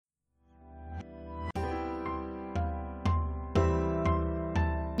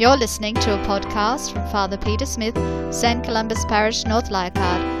You're listening to a podcast from Father Peter Smith, St. Columba's Parish, North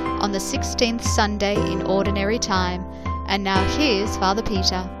Leichhardt, on the 16th Sunday in Ordinary Time. And now here's Father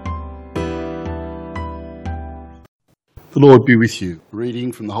Peter. The Lord be with you.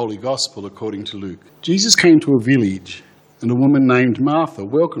 Reading from the Holy Gospel according to Luke. Jesus came to a village, and a woman named Martha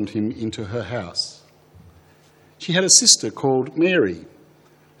welcomed him into her house. She had a sister called Mary,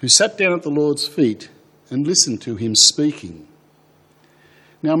 who sat down at the Lord's feet and listened to him speaking.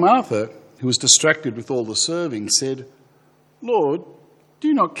 Now Martha, who was distracted with all the serving, said, "Lord, do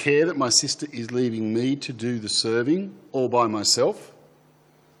you not care that my sister is leaving me to do the serving all by myself?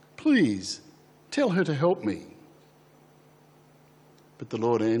 Please, tell her to help me." But the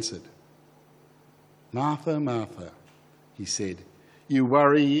Lord answered, "Martha, Martha," he said, "you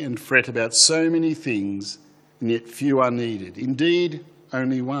worry and fret about so many things, and yet few are needed. Indeed,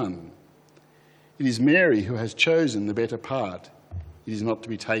 only one. It is Mary who has chosen the better part. It is not to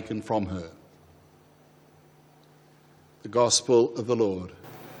be taken from her." The Gospel of the Lord.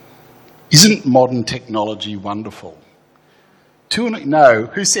 Isn't modern technology wonderful? No.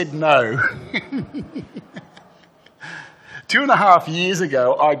 Who said no? 2.5 years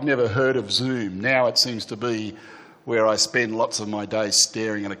ago, I'd never heard of Zoom. Now it seems to be where I spend lots of my days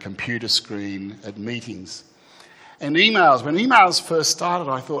staring at a computer screen at meetings. And emails. When emails first started,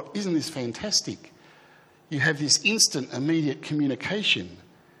 I thought, isn't this fantastic? You have this instant, immediate communication.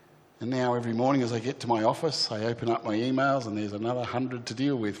 And now every morning as I get to my office, I open up my emails and there's another 100 to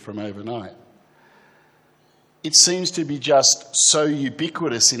deal with from overnight. It seems to be just so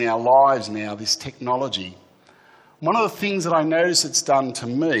ubiquitous in our lives now, this technology. One of the things that I notice it's done to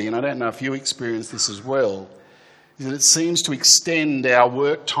me, and I don't know if you experience this as well, is that it seems to extend our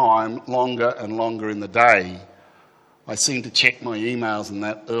work time longer and longer in the day. I seem to check my emails and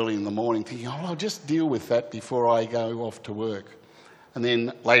that early in the morning thinking, I'll just deal with that before I go off to work. And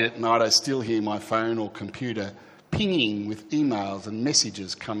then late at night I still hear my phone or computer pinging with emails and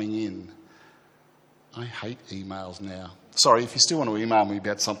messages coming in. I hate emails now. Sorry, if you still want to email me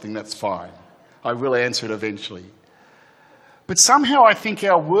about something, that's fine. I will answer it eventually. But somehow I think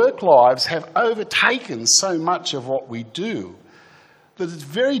our work lives have overtaken so much of what we do that it's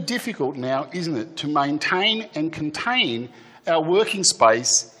very difficult now, isn't it, to maintain and contain our working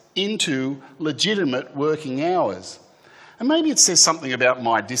space into legitimate working hours. And maybe it says something about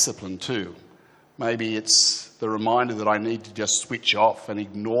my discipline too. Maybe it's the reminder that I need to just switch off and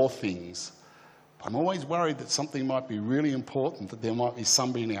ignore things. I'm always worried that something might be really important, that there might be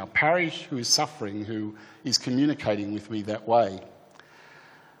somebody in our parish who is suffering, who is communicating with me that way.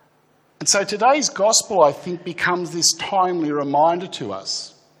 And so today's gospel, I think, becomes this timely reminder to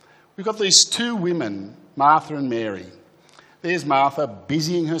us. We've got these two women, Martha and Mary. There's Martha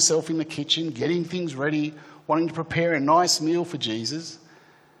busying herself in the kitchen, getting things ready, wanting to prepare a nice meal for Jesus.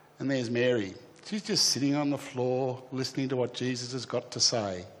 And there's Mary. She's just sitting on the floor, listening to what Jesus has got to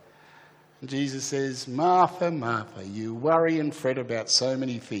say. And Jesus says, "Martha, Martha, you worry and fret about so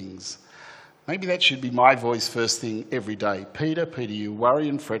many things." Maybe that should be my voice first thing every day. Peter, Peter, you worry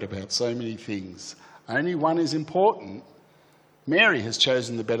and fret about so many things. Only one is important. Mary has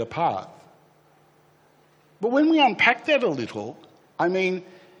chosen the better path. But when we unpack that a little,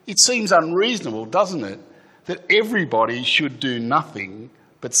 it seems unreasonable, doesn't it, that everybody should do nothing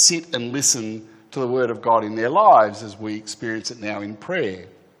but sit and listen to the word of God in their lives as we experience it now in prayer.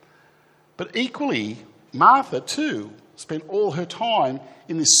 But equally, Martha too spent all her time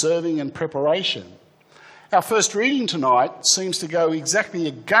in this serving and preparation. Our first reading tonight seems to go exactly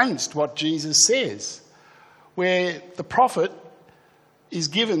against what Jesus says, where the prophet is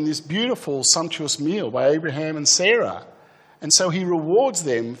given this beautiful, sumptuous meal by Abraham and Sarah, and so he rewards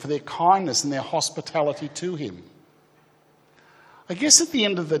them for their kindness and their hospitality to him. I guess at the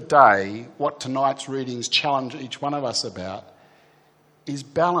end of the day, what tonight's readings challenge each one of us about is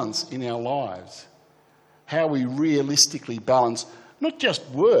balance in our lives. How we realistically balance not just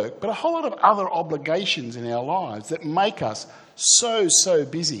work, but a whole lot of other obligations in our lives that make us so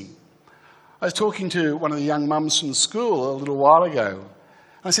busy. I was talking to one of the young mums from school a little while ago.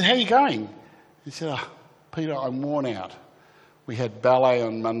 And I said, "How are you going?" He said, "Peter, I'm worn out. We had ballet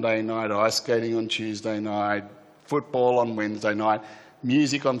on Monday night, ice skating on Tuesday night, football on Wednesday night,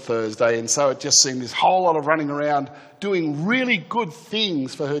 music on Thursday, and so it just seemed this whole lot of running around doing really good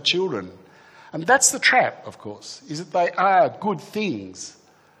things for her children." And that's the trap, of course, is that they are good things.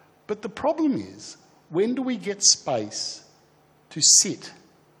 But the problem is, when do we get space to sit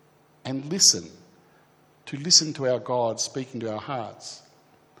and listen to our God speaking to our hearts,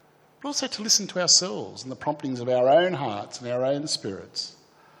 but also to listen to ourselves and the promptings of our own hearts and our own spirits?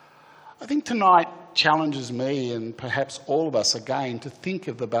 I think tonight challenges me and perhaps all of us again to think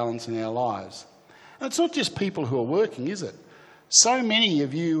of the balance in our lives. And it's not just people who are working, is it? So many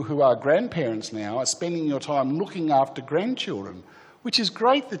of you who are grandparents now are spending your time looking after grandchildren, which is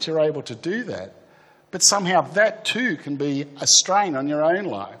great that you're able to do that, but somehow that too can be a strain on your own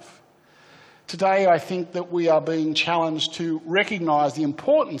life. Today I think that we are being challenged to recognise the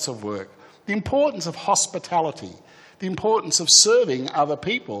importance of work, the importance of hospitality, the importance of serving other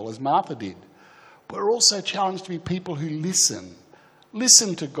people, as Martha did. But we're also challenged to be people who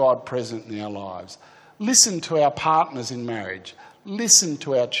listen to God present in our lives, listen to our partners in marriage, listen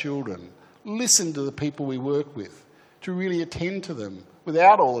to our children, listen to the people we work with, to really attend to them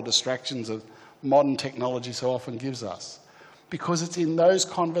without all the distractions of modern technology so often gives us. Because it's in those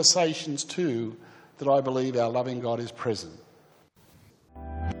conversations too that I believe our loving God is present.